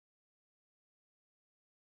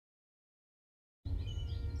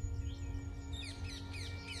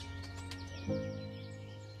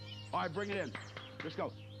right, bring it in. Let's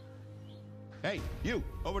go. Hey, you,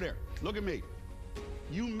 over there. Look at me.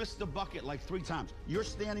 You missed the bucket like 3 times. You're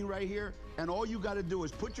standing right here, and all you got to do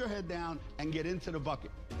is put your head down and get into the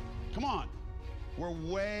bucket. Come on. We're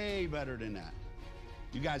way better than that.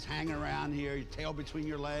 You guys hanging around here, your tail between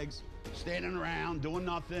your legs, standing around, doing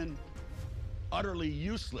nothing. Utterly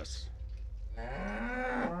useless.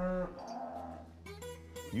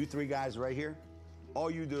 You 3 guys right here,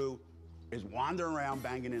 all you do is wander around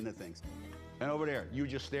banging into things. And over there, you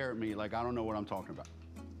just stare at me like I don't know what I'm talking about.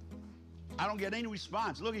 I don't get any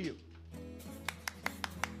response. Look at you.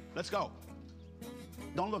 Let's go.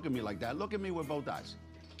 Don't look at me like that. Look at me with both eyes,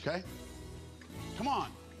 okay? Come on.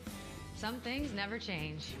 Some things never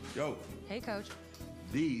change. Yo. Hey, Coach.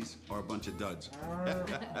 These are a bunch of duds.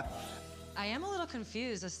 I am a little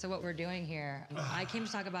confused as to what we're doing here. I came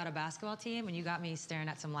to talk about a basketball team, and you got me staring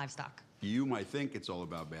at some livestock. You might think it's all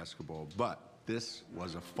about basketball, but this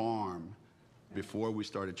was a farm before we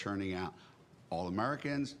started churning out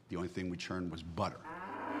All-Americans. The only thing we churned was butter.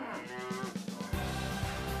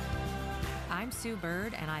 I'm Sue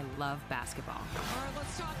Bird, and I love basketball. All right,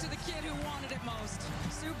 let's talk to the kid who wanted it most.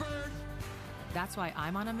 Sue Bird. That's why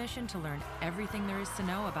I'm on a mission to learn everything there is to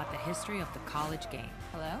know about the history of the college game.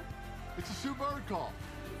 Hello? It's a Sue Bird call.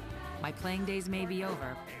 My playing days may be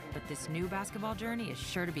over, but this new basketball journey is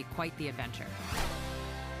sure to be quite the adventure.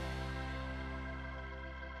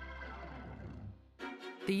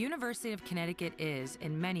 The University of Connecticut is,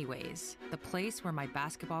 in many ways, the place where my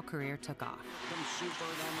basketball career took off. Sue Bird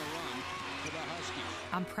on the run for the Huskies.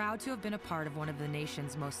 I'm proud to have been a part of one of the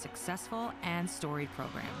nation's most successful and storied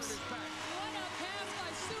programs.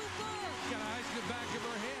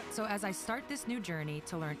 So as I start this new journey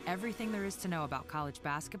to learn everything there is to know about college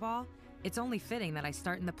basketball, it's only fitting that I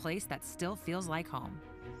start in the place that still feels like home,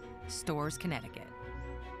 Storrs, Connecticut.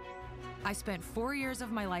 I spent 4 years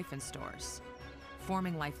of my life in Storrs,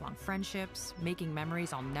 forming lifelong friendships, making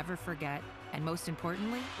memories I'll never forget, and most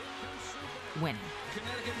importantly, winning.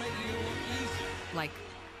 Connecticut making it look easy. Like,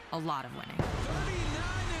 a lot of winning. 39-0,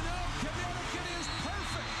 Connecticut is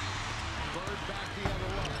perfect. Bird back the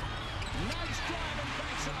other way. Nice drive and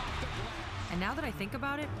banks it off the glass. And now that I think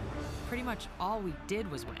about it, pretty much all we did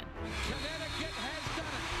was win. Connecticut has done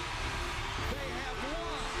it. They have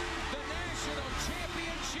won the national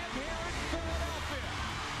championship here in Philadelphia.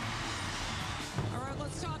 All right,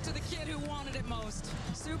 let's talk to the kid who wanted it most.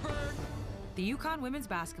 Sue Bird. The UConn women's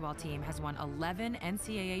basketball team has won 11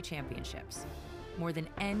 NCAA championships, more than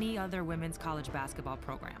any other women's college basketball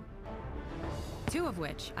program. 2 of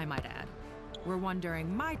which, I might add, were won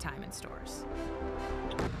during my time in Storrs.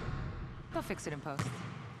 They'll fix it in post.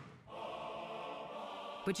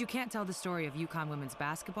 But you can't tell the story of UConn women's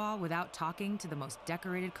basketball without talking to the most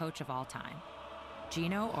decorated coach of all time,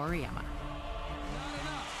 Geno Auriemma. Not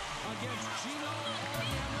enough against Geno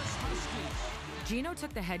Auriemma's Huskies. Geno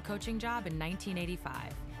took the head coaching job in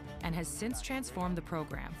 1985 and has since transformed the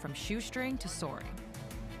program from shoestring to soaring,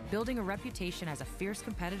 building a reputation as a fierce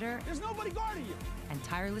competitor. There's nobody guarding you. And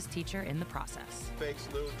tireless teacher in the process. Fake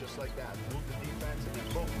slew just like that. Move the defense and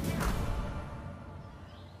then boom.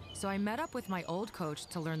 So I met up with my old coach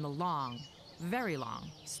to learn the long, very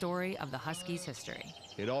long, story of the Huskies' history.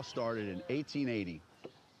 It all started in 1880.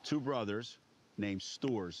 2 brothers named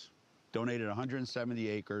Storrs donated 170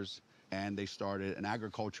 acres, and they started an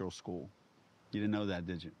agricultural school. You didn't know that,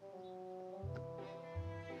 did you?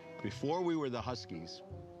 Before we were the Huskies,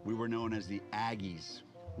 we were known as the Aggies,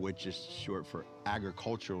 which is short for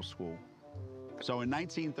agricultural school. So in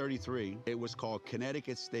 1933, it was called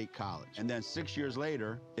Connecticut State College. And then 6 years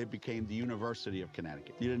later, it became the University of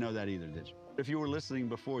Connecticut. You didn't know that either, did you? If you were listening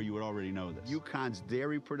before, you would already know this. UConn's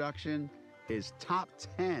dairy production is top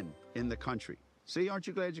 10 in the country. See, aren't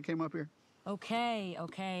you glad you came up here? Okay,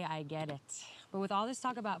 I get it. But with all this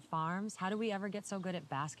talk about farms, how do we ever get so good at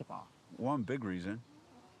basketball? One big reason.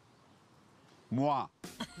 Moi.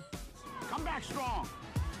 Come back strong.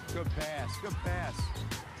 Good pass, good pass.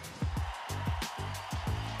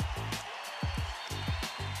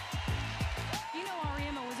 Geno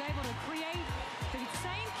Auriemma was able to create the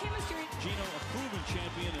same chemistry. Geno, a proven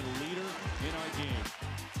champion and a leader in our game.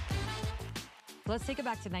 Let's take it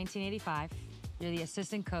back to 1985. You're the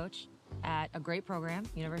assistant coach at a great program,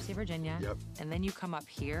 University of Virginia. Yep. And then you come up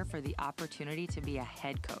here for the opportunity to be a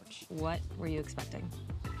head coach. What were you expecting?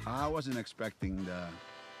 I wasn't expecting the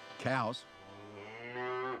cows.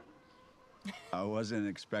 I wasn't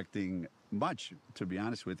expecting much, to be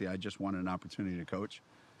honest with you. I just wanted an opportunity to coach.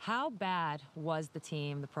 How bad was the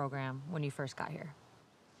team, the program, when you first got here?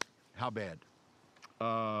 How bad?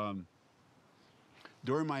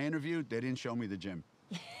 During my interview, they didn't show me the gym.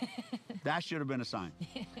 That should have been a sign.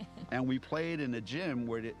 And we played in a gym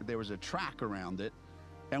where there was a track around it,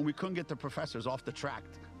 and we couldn't get the professors off the track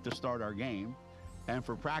to start our game. And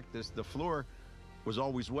for practice, the floor was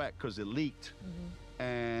always wet because it leaked.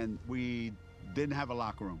 And we didn't have a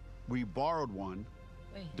locker room. We borrowed one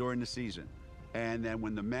during the season. And then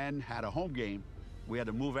when the men had a home game, we had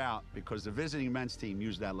to move out because the visiting men's team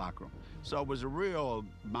used that locker room. So it was a real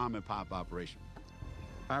mom and pop operation.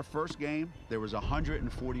 Our first game, there was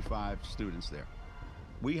 145 students there.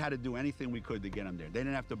 We had to do anything we could to get them there. They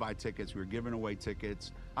didn't have to buy tickets. We were giving away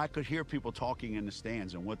tickets. I could hear people talking in the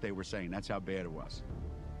stands and what they were saying. That's how bad it was.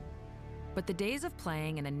 But the days of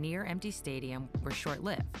playing in a near-empty stadium were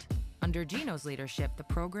short-lived. Under Gino's leadership, the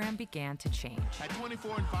program began to change. At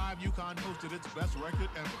 24-5, UConn posted its best record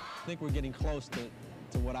ever. I think we're getting close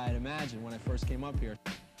to what I had imagined when I first came up here.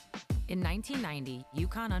 In 1990,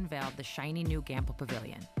 UConn unveiled the shiny new Gamble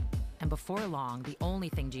Pavilion. And before long, the only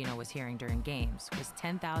thing Gino was hearing during games was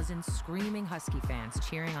 10,000 screaming Husky fans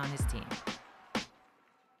cheering on his team.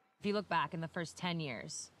 If you look back in the first 10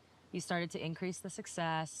 years, you started to increase the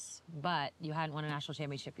success, but you hadn't won a national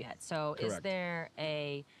championship yet. So Correct. Is there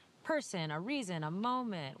a person, a reason, a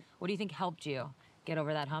moment? What do you think helped you get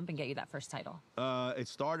over that hump and get you that first title? It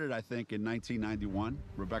started, I think, in 1991.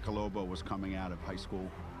 Rebecca Lobo was coming out of high school.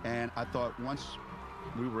 And I thought once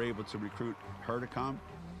we were able to recruit her to come,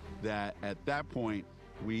 that at that point,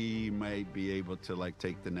 we might be able to like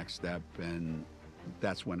take the next step, and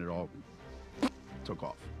that's when it all took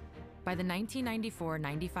off. By the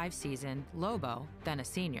 1994-95 season, Lobo, then a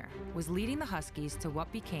senior, was leading the Huskies to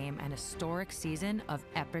what became an historic season of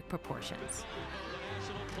epic proportions.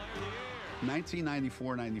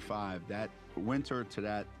 1994-95, that winter to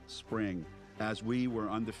that spring, as we were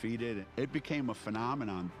undefeated, it became a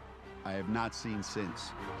phenomenon I have not seen since.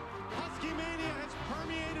 Husky mania has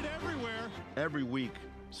permeated everywhere. Every week,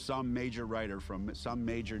 some major writer from some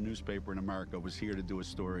major newspaper in America was here to do a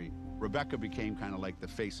story. Rebecca became kind of like the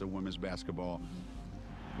face of women's basketball.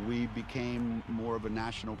 We became more of a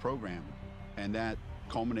national program, and that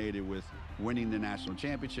culminated with winning the national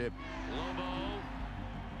championship. Lobo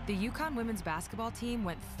The UConn women's basketball team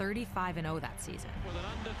went 35-0 that season. with an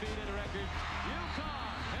undefeated record. UConn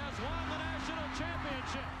has won the national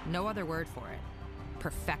championship. No other word for it.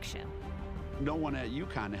 Perfection. No one at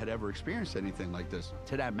UConn had ever experienced anything like this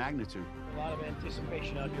to that magnitude. A lot of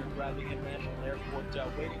anticipation out here at Bradley International Airport,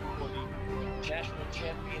 waiting for the national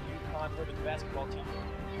champion UConn women's basketball team.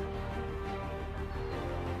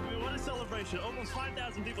 I mean, what a celebration. Almost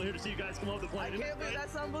 5,000 people here to see you guys come over the plane. I can't believe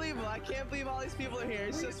that's unbelievable. I can't believe all these people are here.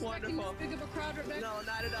 It's just wonderful. Big of a crowd, Rebecca? No,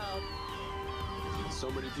 not at all.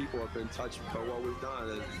 So many people have been touched by what we've done,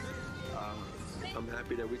 and I'm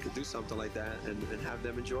happy that we could do something like that and have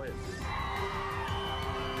them enjoy it.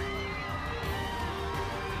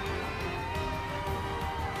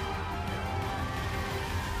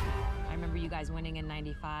 I remember you guys winning in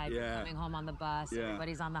 95, Yeah. coming home on the bus, Yeah.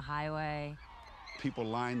 everybody's on the highway. People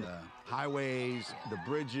lined the highways, the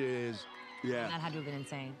bridges. Yeah. That had to have been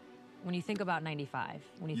insane. When you think about 95,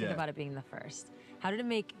 when you think Yeah. about it being the first, how did it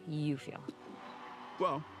make you feel?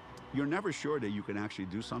 Well, you're never sure that you can actually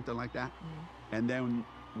do something like that. And then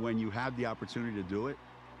when you have the opportunity to do it,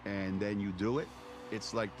 and then you do it,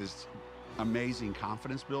 it's like this amazing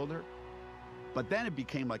confidence builder. But then it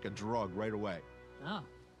became like a drug right away. Oh.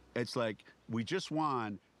 It's like, we just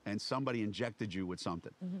won, and somebody injected you with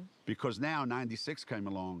something. Because now 96 came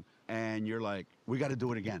along, and you're like, we got to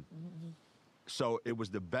do it again. So it was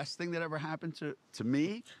the best thing that ever happened to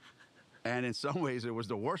me. And in some ways, it was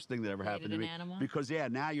the worst thing that ever happened to an me. animal? Because, yeah,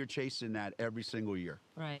 now you're chasing that every single year.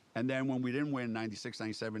 Right. And then when we didn't win 96,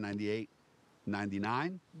 97, 98,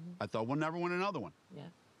 99, I thought we'll never win another one. Yeah.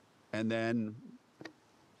 And then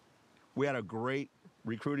we had a great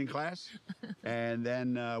recruiting class. And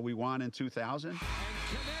then we won in 2000. And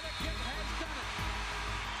Connecticut has done it.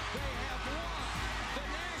 They have won the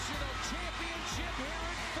national championship here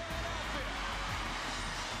in Philadelphia.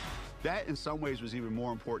 That, in some ways, was even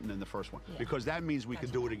more important than the first one. Yeah. Because that means we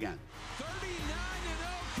could do it again. 39-0,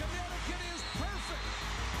 Connecticut is perfect.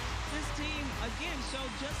 This team, again, showed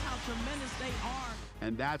just how tremendous they are.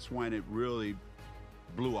 And that's when it really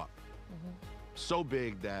blew up. So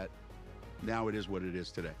big that now it is what it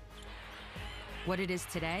is today. What it is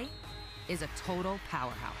today is a total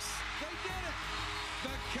powerhouse. They did it.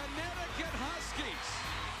 The Connecticut Huskies.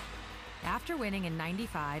 After winning in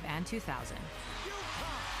 95 and 2000, UConn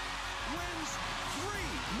wins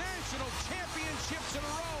 3 national championships in a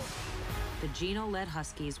row. the Gino-led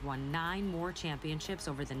Huskies won 9 more championships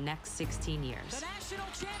over the next 16 years. The national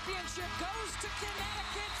championship goes to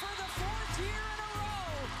Connecticut for the 4th year in a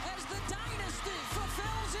row as the dynasty fulfills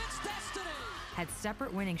had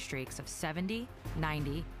separate winning streaks of 70,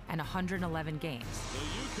 90, and 111 games.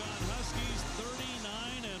 The UConn Huskies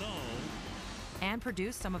 39-0. And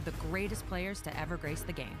produced some of the greatest players to ever grace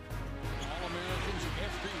the game. All-Americans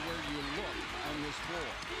everywhere you look on this floor.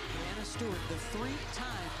 Brianna Stewart, the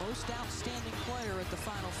three-time most outstanding player at the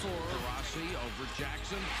Final Four. Rossi over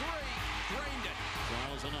Jackson, three, drained it.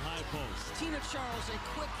 Charles on the high post. Tina Charles, a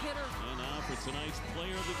quick hitter. And now for tonight's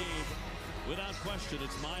player of the game, without question,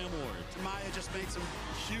 it's Maya Moore. Maya just made some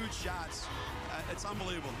huge shots. It's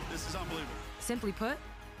unbelievable. This is unbelievable. Simply put,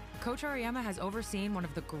 Coach Auriemma has overseen one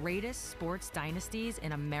of the greatest sports dynasties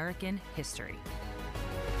in American history.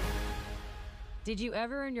 Did you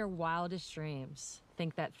ever in your wildest dreams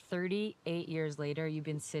think that 38 years later you've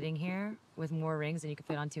been sitting here with more rings than you could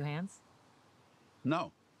fit on two hands?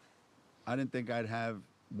 No. I didn't think I'd have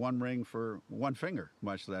one ring for one finger,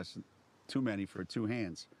 much less too many for two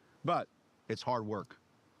hands. But it's hard work.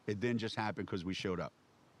 It didn't just happen because we showed up.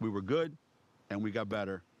 We were good and we got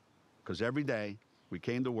better because every day we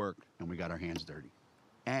came to work and we got our hands dirty.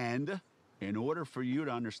 And in order for you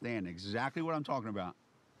to understand exactly what I'm talking about,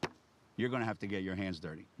 you're going to have to get your hands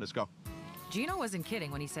dirty. Let's go. Gino wasn't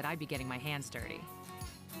kidding when he said I'd be getting my hands dirty.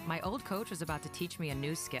 My old coach was about to teach me a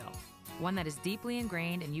new skill, one that is deeply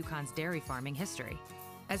ingrained in UConn's dairy farming history.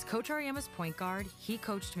 As Coach Auriemma's point guard, he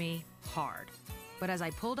coached me hard. But as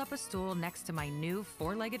I pulled up a stool next to my new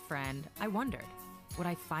four-legged friend, I wondered, would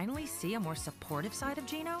I finally see a more supportive side of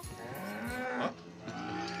Gino?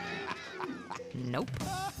 Nope.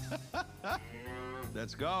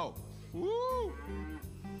 Let's go. Woo!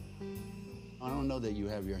 I don't know that you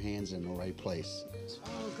have your hands in the right place.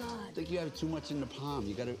 Oh, God. I think you have too much in the palm.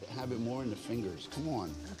 You got to have it more in the fingers. Come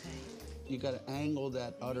on. Okay. You got to angle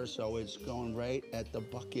that udder so it's going right at the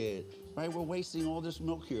bucket. Right? We're wasting all this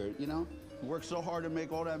milk here, you know? We worked so hard to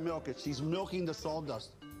make all that milk. She's milking the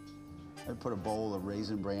sawdust. I put a bowl of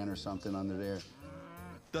Raisin Bran or something under there.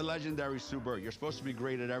 The legendary Sue Bird. You're supposed to be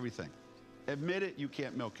great at everything. Admit it, you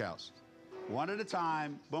can't milk cows. One at a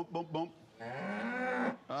time. Boom, boom, boom.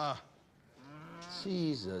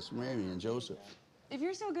 Jesus, Mary and Joseph. If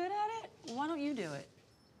you're so good at it, why don't you do it?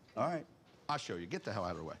 All right, I'll show you. Get the hell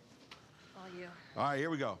out of the way. All you. All right, here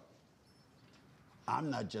we go. I'm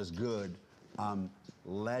not just good, I'm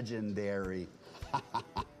legendary.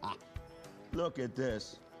 Look at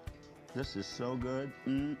this. This is so good.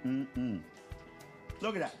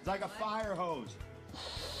 Look at that. It's like a fire hose.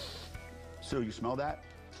 Sue, you smell that?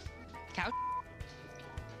 Couch?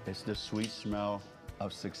 It's the sweet smell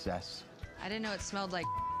of success. I didn't know it smelled like.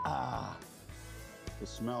 It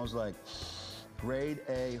smells like grade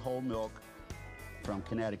A whole milk from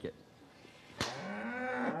Connecticut.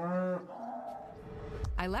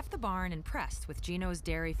 I left the barn impressed with Gino's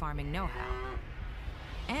dairy farming know-how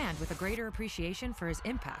and with a greater appreciation for his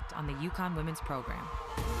impact on the UConn women's program.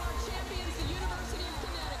 Champions, the University of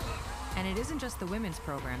Connecticut. And it isn't just the women's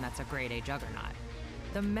program that's a grade A juggernaut.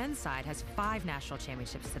 The men's side has 5 national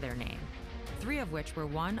championships to their name, 3 of which were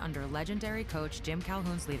won under legendary coach Jim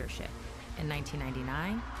Calhoun's leadership in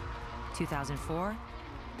 1999, 2004,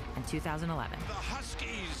 and 2011. The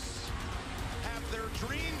Huskies have their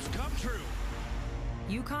dreams come true.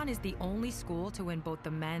 UConn is the only school to win both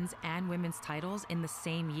the men's and women's titles in the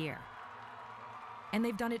same year. And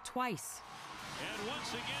they've done it twice. And once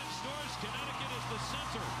again, Storrs, Connecticut is the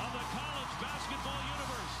center of the college basketball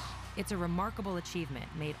universe. It's a remarkable achievement,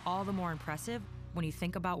 made all the more impressive when you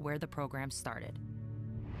think about where the program started.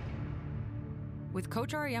 With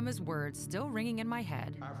Coach Auriemma's words still ringing in my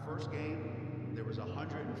head, Our first game, there was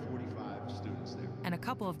 145 students there. and a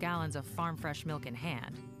couple of gallons of farm fresh milk in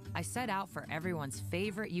hand, I set out for everyone's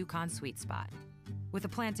favorite UConn sweet spot, with a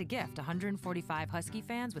plan to gift 145 Husky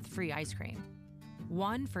fans with free ice cream.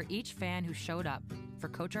 One for each fan who showed up for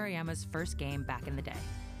Coach Auriemma's first game back in the day.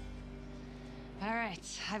 All right,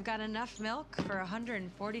 I've got enough milk for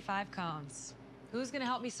 145 cones. Who's gonna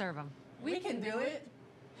help me serve them? We can do it.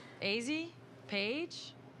 AZ?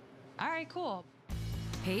 Paige? All right, cool.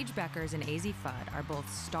 Paige Beckers and AZ Fudd are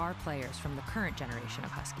both star players from the current generation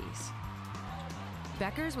of Huskies.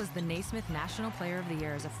 Beckers was the Naismith National Player of the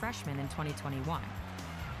Year as a freshman in 2021.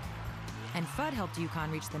 And Fudd helped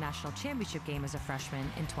UConn reach the national championship game as a freshman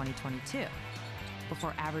in 2022,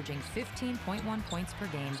 before averaging 15.1 points per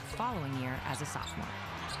game the following year as a sophomore.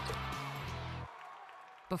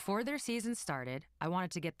 Before their season started, I wanted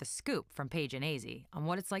to get the scoop from Paige and AZ on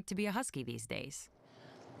what it's like to be a Husky these days.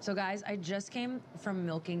 So guys, I just came from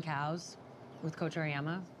milking cows with Coach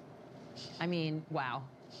Auriemma. I mean, wow.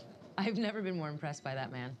 I've never been more impressed by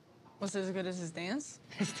that man. Was it as good as his dance?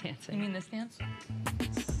 His dancing. You mean this dance?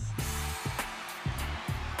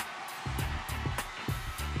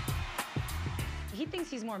 he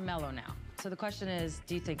thinks he's more mellow now. So the question is,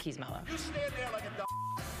 do you think he's mellow? You stand there like a dog.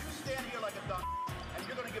 You stand here like a dog, and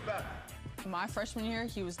you're gonna get better. My freshman year,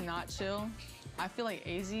 he was not chill. I feel like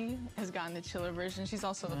AZ has gotten the chiller version. She's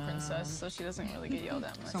also the princess, so she doesn't really get yelled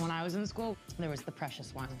at much. So when I was in school, there was the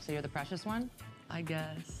precious one. So you're the precious one? I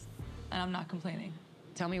guess. And I'm not complaining.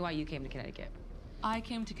 Tell me why you came to Connecticut. I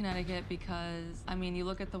came to Connecticut because, I mean, you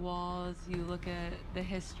look at the walls, you look at the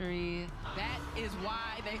history. That is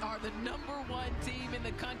why they are the #1 team in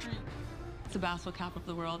the country. It's the basketball capital of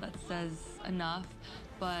the world. That says enough.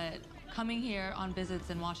 But coming here on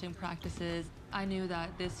visits and watching practices, I knew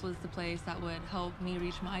that this was the place that would help me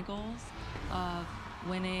reach my goals of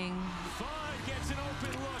winning. Bud gets an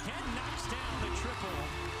open look and knocks down the triple.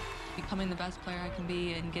 Becoming the best player I can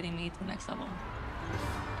be and getting me to the next level.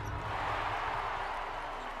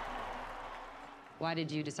 Why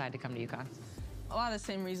did you decide to come to UConn? A lot of the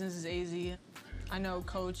same reasons as AZ. I know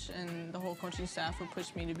Coach and the whole coaching staff would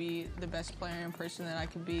push me to be the best player and person that I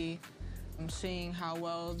could be. I'm seeing how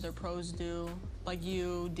well their pros do, like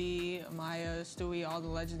you, D, Maya, Stewie, all the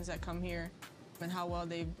legends that come here, and how well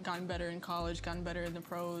they've gotten better in college, gotten better in the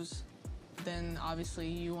pros. Then obviously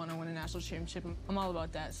you want to win a national championship. I'm all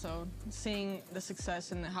about that. So seeing the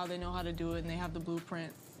success and how they know how to do it and they have the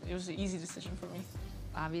blueprint, it was an easy decision for me.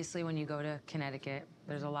 Obviously, when you go to Connecticut,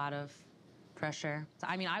 there's a lot of pressure.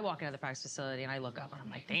 I mean, I walk into the practice facility and I look up and I'm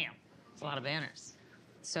like, damn, it's a lot of banners.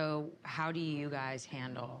 So how do you guys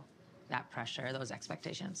handle that pressure, those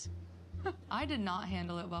expectations? I did not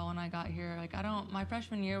handle it well when I got here. Like, my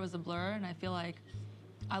freshman year was a blur, and I feel like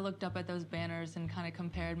I looked up at those banners and kind of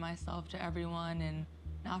compared myself to everyone, and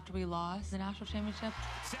after we lost the national championship.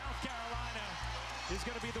 South Carolina is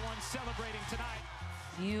going to be the one celebrating tonight.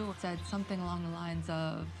 You said something along the lines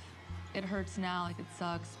of, it hurts now, like it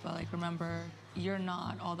sucks, but like remember, you're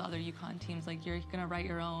not all the other UConn teams. Like you're gonna write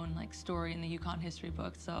your own like story in the UConn history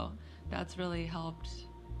book. So that's really helped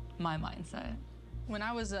my mindset. When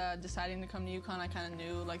I was deciding to come to UConn, I kind of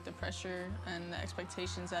knew like the pressure and the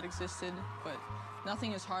expectations that existed, but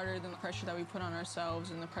nothing is harder than the pressure that we put on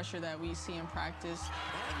ourselves and the pressure that we see in practice.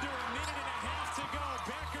 Under a minute and a half to go.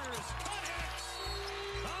 Beckers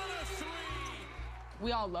on a three.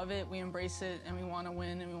 We all love it, we embrace it, and we want to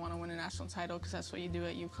win, and we want to win a national title because that's what you do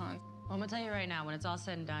at UConn. Well, I'm gonna tell you right now, when it's all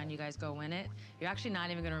said and done, you guys go win it, you're actually not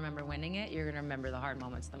even gonna remember winning it, you're gonna remember the hard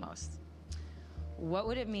moments the most. What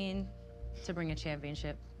would it mean to bring a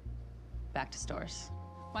championship back to Storrs?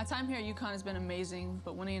 My time here at UConn has been amazing,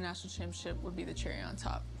 but winning a national championship would be the cherry on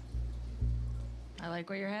top. I like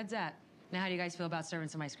where your head's at. Now, how do you guys feel about serving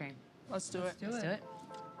some ice cream? Let's do it. Let's do it.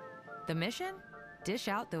 The mission? Dish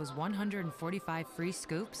out those 145 free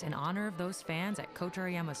scoops in honor of those fans at Coach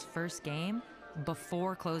Auriemma's first game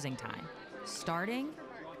before closing time, starting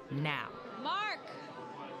now. Mark!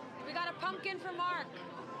 We got a pumpkin for Mark.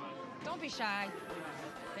 Don't be shy.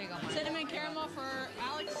 There you go, Mark. Cinnamon caramel for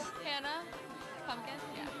Alex, Hannah. Pumpkin?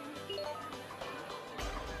 Yeah.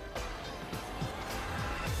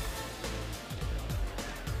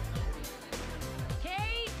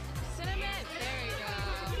 Kate! Cinnamon! There you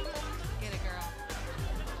go. Get it, girl.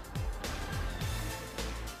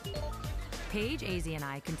 Paige, AZ, and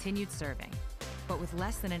I continued serving. But with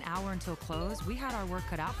less than an hour until close, we had our work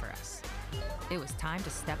cut out for us. It was time to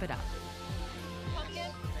step it up.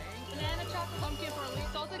 Pumpkin, banana chocolate pumpkin for Elite,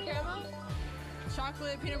 salted caramel,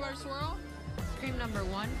 chocolate peanut butter swirl. Cream number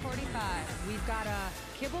 145. We've got a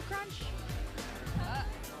kibble crunch.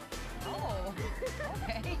 Oh,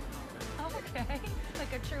 okay. Okay.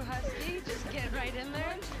 Like a true husky, just get right in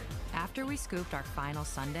there. After we scooped our final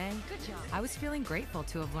sundae, I was feeling grateful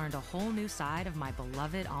to have learned a whole new side of my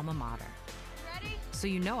beloved alma mater. Ready? So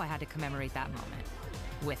you know I had to commemorate that moment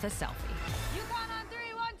with a selfie. UConn on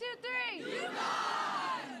 3, 1, 2, 3.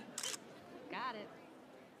 UConn! Got it.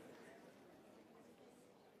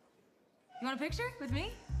 You want a picture with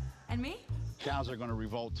me and me? Cows are going to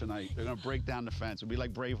revolt tonight. They're going to break down the fence. It'll be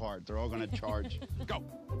like Braveheart. They're all going to charge. Go.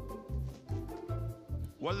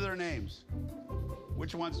 What are their names?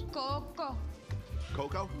 Which ones? Coco.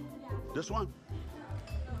 Coco? This one?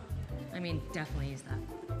 I mean, definitely use that.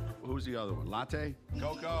 Who's the other one? Latte?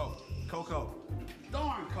 Coco. Coco.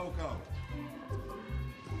 Darn Coco.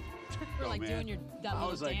 You're like doing your that little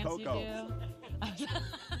was like, dance Coco. you do.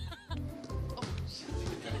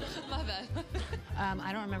 My bad.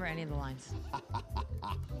 I don't remember any of the lines.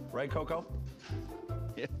 Right, Coco?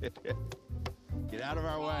 Get out of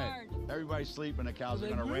our way. Everybody's sleeping. The cows are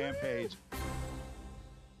going to rampage.